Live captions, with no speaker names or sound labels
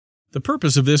The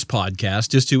purpose of this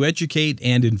podcast is to educate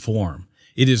and inform.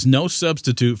 It is no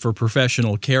substitute for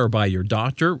professional care by your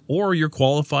doctor or your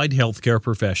qualified healthcare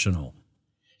professional.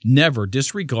 Never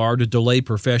disregard or delay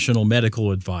professional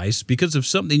medical advice because of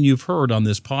something you've heard on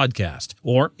this podcast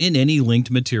or in any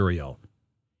linked material.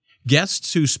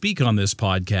 Guests who speak on this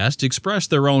podcast express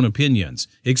their own opinions,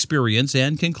 experience,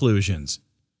 and conclusions.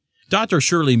 Dr.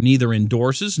 Shirley neither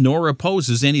endorses nor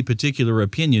opposes any particular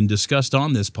opinion discussed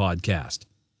on this podcast.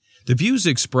 The views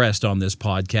expressed on this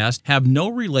podcast have no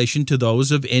relation to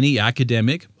those of any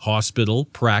academic, hospital,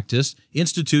 practice,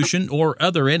 institution, or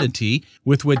other entity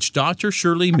with which Dr.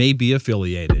 Shirley may be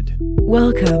affiliated.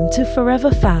 Welcome to Forever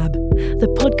Fab,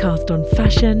 the podcast on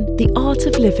fashion, the art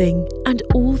of living, and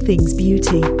all things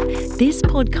beauty. This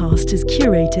podcast is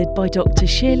curated by Dr.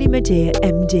 Shirley Madeir,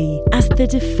 MD, as the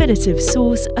definitive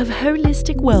source of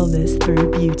holistic wellness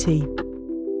through beauty.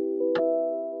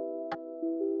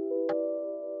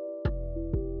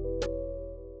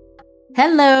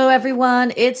 Hello,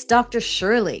 everyone. It's Dr.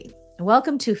 Shirley.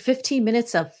 Welcome to 15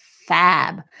 Minutes of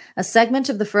Fab, a segment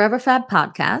of the Forever Fab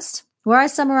podcast, where I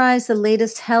summarize the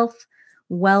latest health,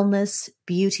 wellness,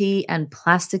 beauty, and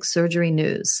plastic surgery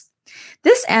news.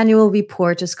 This annual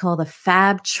report is called the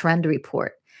FAB Trend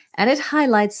Report, and it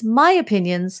highlights my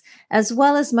opinions as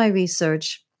well as my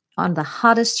research on the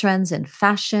hottest trends in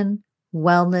fashion,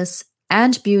 wellness,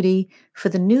 and beauty for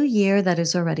the new year that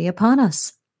is already upon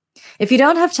us. If you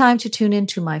don't have time to tune in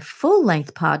to my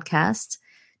full-length podcast,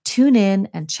 tune in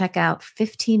and check out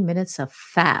 15 Minutes of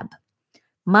Fab.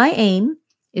 My aim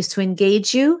is to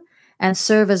engage you and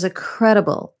serve as a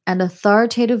credible and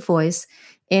authoritative voice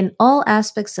in all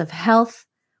aspects of health,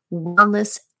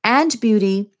 wellness, and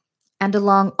beauty, and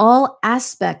along all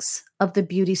aspects of the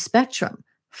beauty spectrum,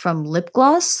 from lip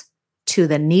gloss to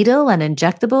the needle and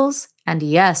injectables, and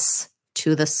yes,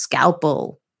 to the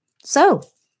scalpel. So,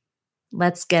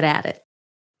 let's get at it.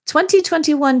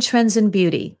 2021 trends in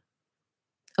beauty.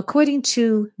 According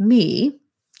to me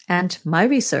and my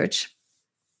research,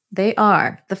 they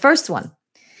are the first one,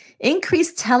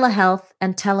 increased telehealth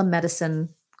and telemedicine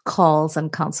calls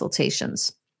and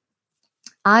consultations.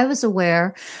 I was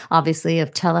aware, obviously,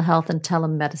 of telehealth and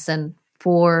telemedicine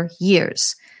for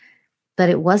years, but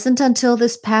it wasn't until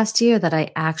this past year that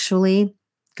I actually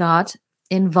got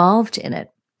involved in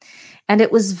it. And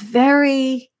it was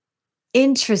very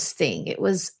interesting. It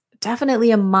was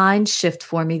definitely a mind shift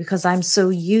for me because I'm so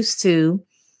used to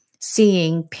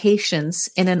seeing patients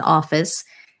in an office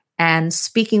and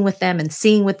speaking with them and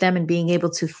seeing with them and being able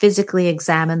to physically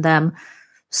examine them.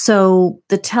 So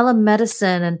the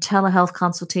telemedicine and telehealth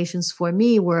consultations for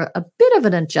me were a bit of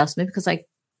an adjustment because I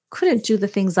couldn't do the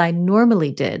things I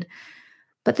normally did.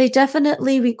 But they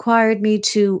definitely required me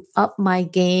to up my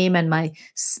game and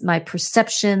my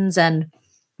perceptions and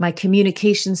my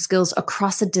communication skills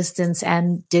across a distance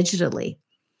and digitally.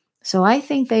 So I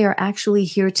think they are actually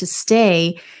here to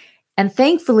stay. And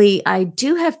thankfully, I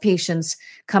do have patients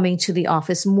coming to the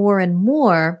office more and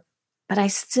more, but I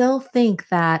still think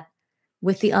that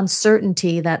with the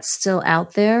uncertainty that's still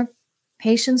out there,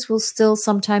 patients will still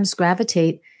sometimes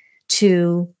gravitate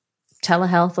to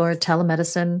telehealth or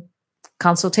telemedicine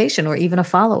consultation or even a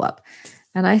follow-up.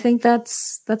 And I think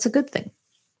that's a good thing.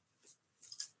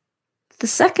 The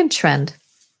second trend,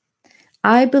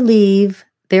 I believe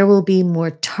there will be more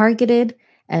targeted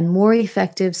and more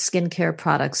effective skincare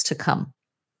products to come.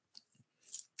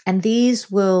 And these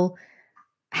will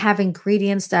have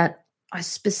ingredients that are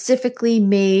specifically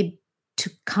made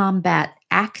to combat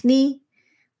acne,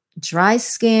 dry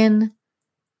skin,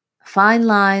 fine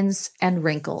lines, and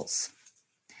wrinkles.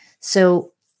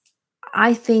 So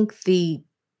I think the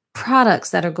products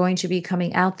that are going to be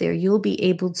coming out there, you'll be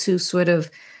able to sort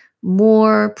of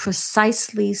more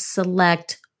precisely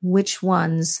select which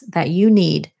ones that you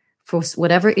need for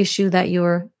whatever issue that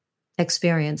you're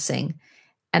experiencing.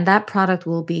 And that product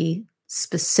will be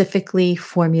specifically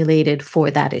formulated for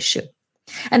that issue.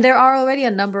 And there are already a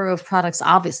number of products,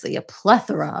 obviously a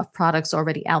plethora of products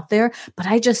already out there, but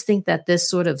I just think that this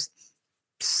sort of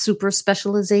super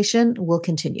specialization will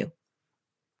continue.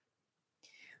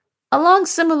 Along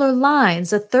similar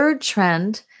lines, a third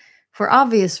trend, for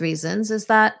obvious reasons, is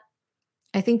that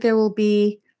I think there will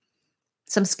be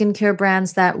some skincare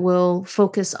brands that will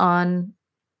focus on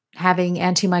having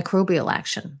antimicrobial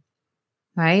action,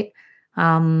 right?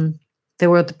 There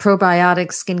were the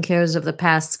probiotic skincares of the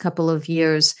past couple of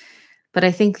years, but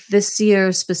I think this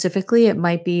year specifically, it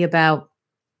might be about,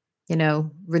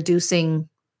 reducing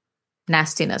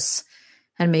nastiness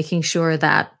and making sure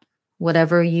that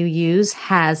whatever you use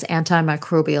has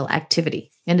antimicrobial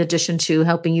activity. In addition to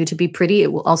helping you to be pretty,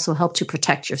 it will also help to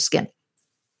protect your skin.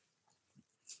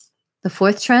 The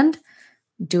fourth trend,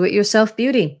 do-it-yourself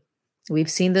beauty. We've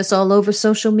seen this all over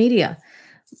social media,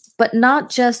 but not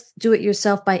just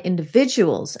do-it-yourself by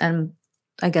individuals and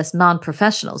I guess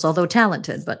non-professionals, although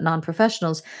talented, but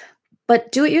non-professionals,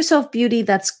 but do-it-yourself beauty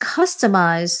that's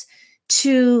customized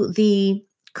to the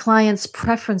client's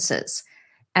preferences.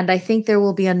 And I think there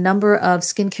will be a number of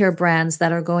skincare brands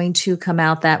that are going to come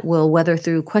out that will, whether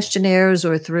through questionnaires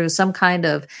or through some kind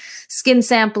of skin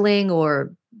sampling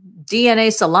or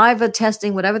DNA saliva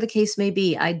testing, whatever the case may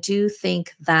be, I do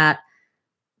think that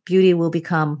beauty will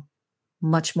become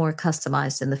much more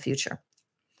customized in the future.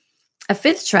 A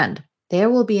fifth trend, there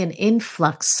will be an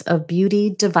influx of beauty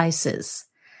devices.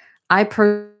 I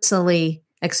personally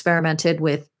experimented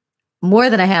with more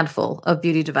than a handful of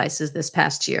beauty devices this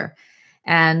past year.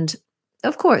 And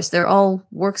of course, they're all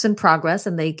works in progress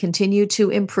and they continue to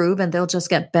improve and they'll just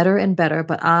get better and better.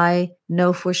 But I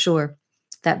know for sure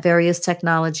that various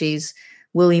technologies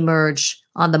will emerge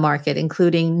on the market,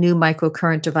 including new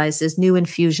microcurrent devices, new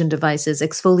infusion devices,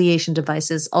 exfoliation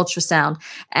devices, ultrasound,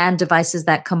 and devices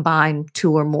that combine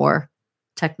two or more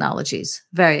technologies.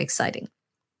 Very exciting.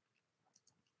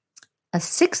 A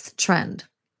sixth trend,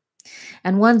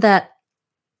 and one that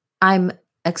I'm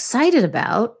excited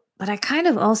about, but I kind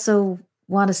of also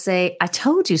want to say, I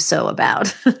told you so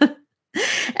about.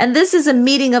 And this is a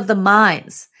meeting of the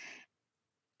minds.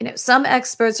 Some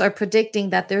experts are predicting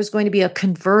that there's going to be a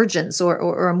convergence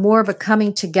or more of a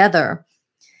coming together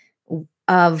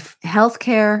of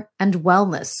healthcare and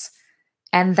wellness,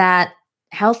 and that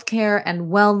healthcare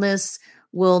and wellness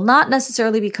will not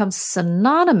necessarily become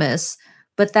synonymous,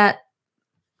 but that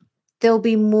there'll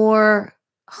be more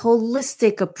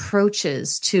holistic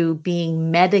approaches to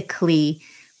being medically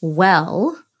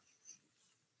well.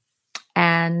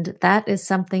 And that is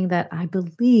something that I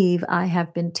believe I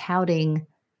have been touting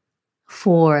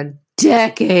for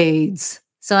decades.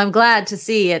 So I'm glad to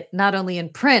see it not only in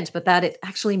print, but that it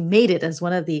actually made it as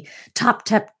one of the top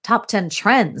 10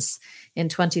 trends in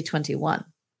 2021.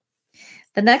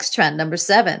 The next trend, number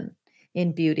 7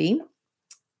 in beauty,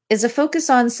 is a focus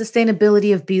on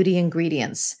sustainability of beauty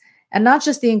ingredients. And not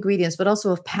just the ingredients, but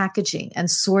also of packaging and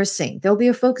sourcing. There'll be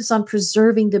a focus on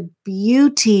preserving the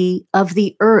beauty of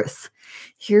the earth.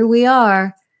 Here we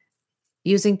are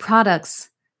using products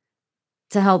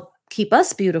to help keep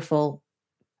us beautiful,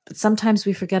 but sometimes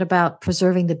we forget about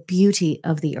preserving the beauty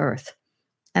of the earth.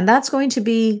 And that's going to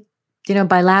be,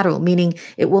 bilateral, meaning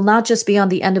it will not just be on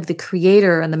the end of the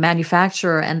creator and the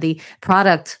manufacturer and the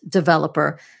product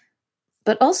developer,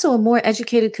 but also a more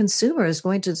educated consumer is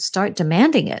going to start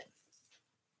demanding it.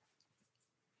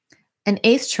 An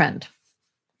 8th trend,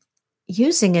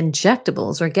 using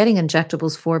injectables or getting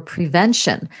injectables for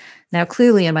prevention. Now,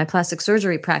 clearly in my plastic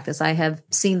surgery practice, I have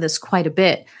seen this quite a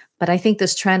bit, but I think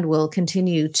this trend will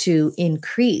continue to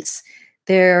increase.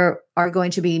 There are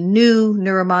going to be new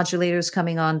neuromodulators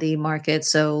coming on the market.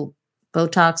 So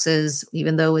Botox is,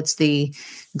 even though it's the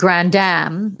grand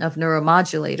dam of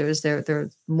neuromodulators, there are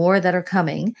more that are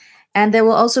coming. And there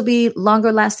will also be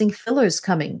longer lasting fillers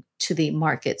coming to the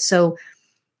market. So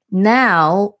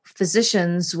now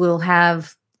physicians will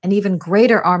have an even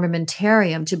greater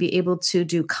armamentarium to be able to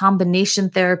do combination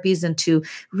therapies and to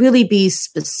really be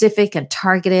specific and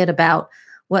targeted about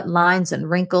what lines and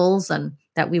wrinkles and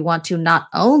that we want to not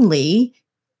only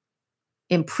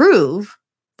improve,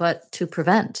 but to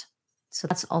prevent. So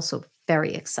that's also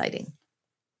very exciting.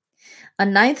 A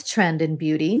 9th trend in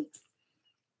beauty,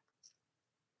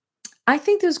 I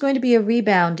think there's going to be a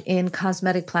rebound in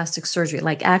cosmetic plastic surgery,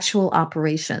 like actual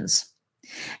operations.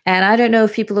 And I don't know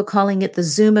if people are calling it the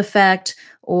Zoom effect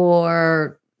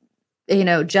or,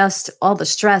 just all the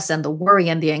stress and the worry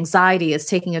and the anxiety is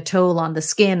taking a toll on the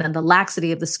skin and the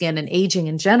laxity of the skin and aging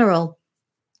in general.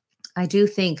 I do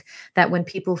think that when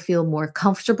people feel more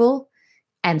comfortable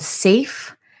and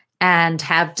safe and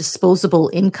have disposable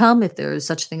income, if there is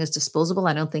such a thing as disposable,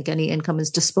 I don't think any income is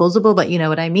disposable, but you know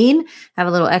what I mean? Have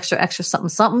a little extra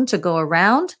something to go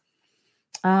around.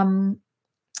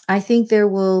 I think there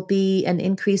will be an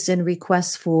increase in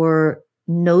requests for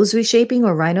nose reshaping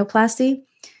or rhinoplasty,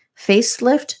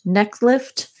 facelift, neck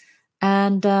lift,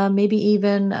 and maybe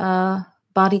even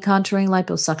body contouring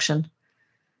liposuction.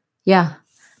 Yeah,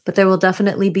 but there will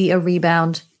definitely be a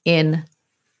rebound in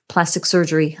plastic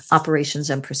surgery operations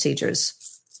and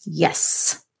procedures.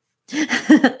 Yes.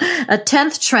 A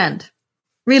 10th trend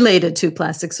related to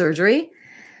plastic surgery.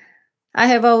 I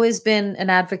have always been an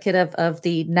advocate of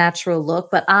the natural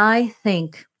look, but I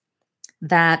think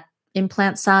that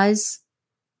implant size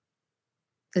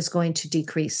is going to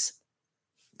decrease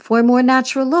for a more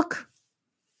natural look,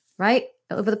 right?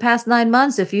 Over the past 9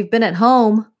 months, if you've been at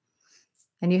home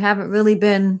and you haven't really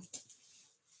been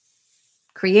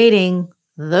creating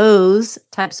those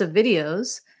types of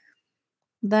videos,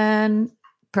 then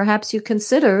perhaps you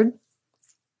considered,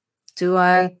 do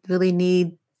I really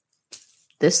need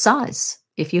this size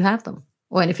if you have them?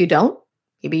 Or and if you don't,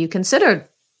 maybe you considered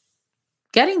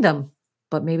getting them,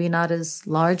 but maybe not as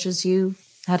large as you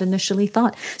had initially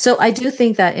thought. So I do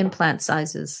think that implant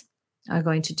sizes are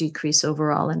going to decrease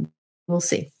overall, and we'll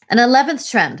see. An 11th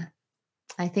trend,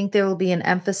 I think there will be an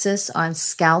emphasis on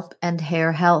scalp and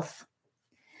hair health.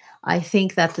 I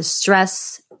think that the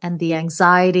stress and the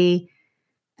anxiety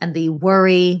and the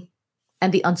worry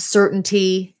and the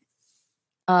uncertainty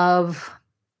of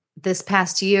this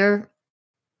past year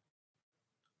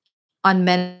on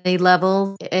many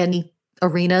levels, any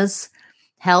arenas,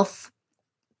 health,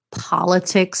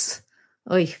 politics,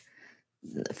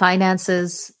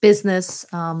 finances, business.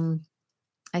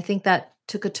 I think that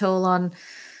took a toll on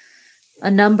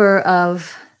a number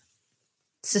of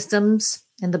systems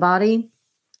in the body.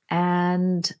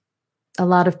 And a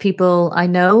lot of people I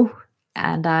know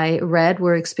and I read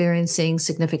were experiencing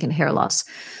significant hair loss.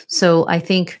 So I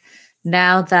think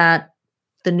now that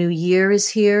the new year is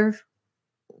here,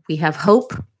 we have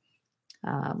hope.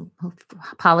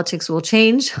 Politics will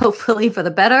change, hopefully for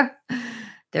the better.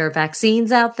 There are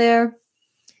vaccines out there.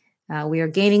 We are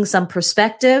gaining some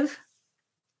perspective.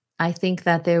 I think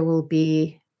that there will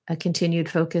be a continued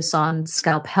focus on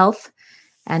scalp health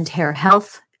and hair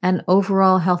health and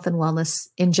overall health and wellness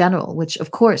in general, which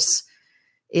of course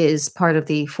is part of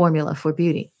the formula for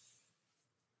beauty.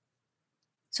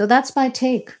 So that's my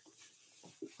take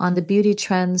on the beauty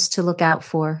trends to look out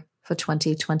for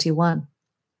 2021.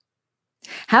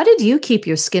 How did you keep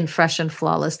your skin fresh and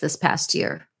flawless this past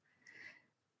year?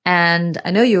 And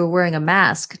I know you were wearing a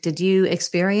mask. Did you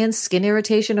experience skin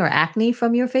irritation or acne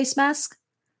from your face mask?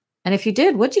 And if you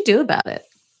did, what'd you do about it?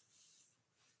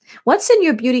 What's in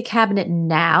your beauty cabinet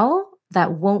now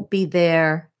that won't be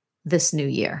there this new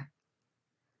year?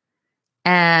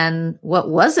 And what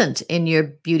wasn't in your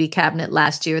beauty cabinet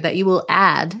last year that you will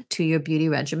add to your beauty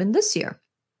regimen this year?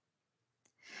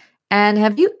 And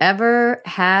have you ever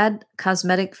had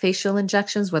cosmetic facial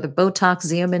injections, whether Botox,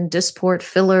 Xeomin, Dysport,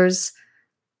 fillers?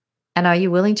 And are you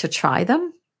willing to try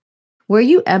them? Were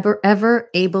you ever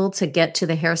able to get to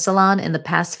the hair salon in the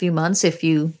past few months if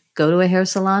you go to a hair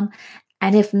salon?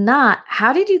 And if not,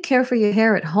 how did you care for your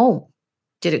hair at home?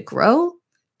 Did it grow?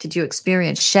 Did you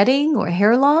experience shedding or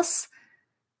hair loss?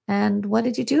 And what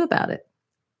did you do about it?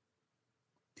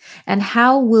 And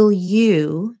how will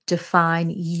you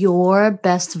define your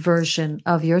best version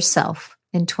of yourself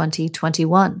in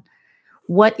 2021?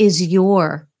 What is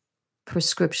your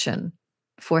prescription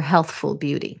for healthful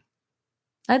beauty?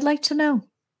 I'd like to know.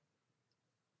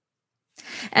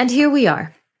 And here we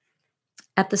are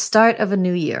at the start of a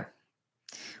new year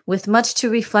with much to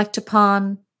reflect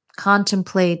upon,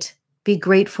 contemplate, be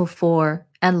grateful for,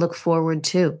 and look forward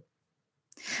to.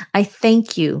 I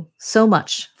thank you so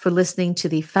much for listening to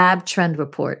the FAB Trend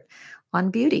Report on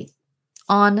beauty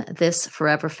on this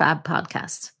Forever Fab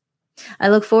podcast. I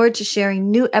look forward to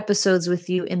sharing new episodes with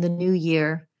you in the new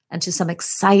year and to some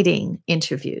exciting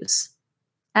interviews.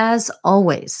 As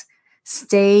always,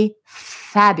 stay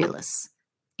fabulous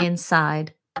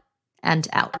inside and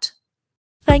out.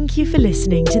 Thank you for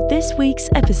listening to this week's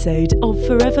episode of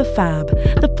Forever Fab,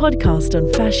 the podcast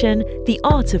on fashion, the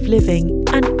art of living,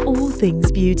 and all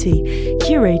things beauty,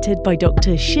 curated by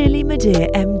Dr. Shirley Madej,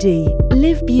 MD.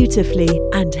 Live beautifully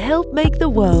and help make the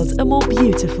world a more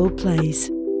beautiful place.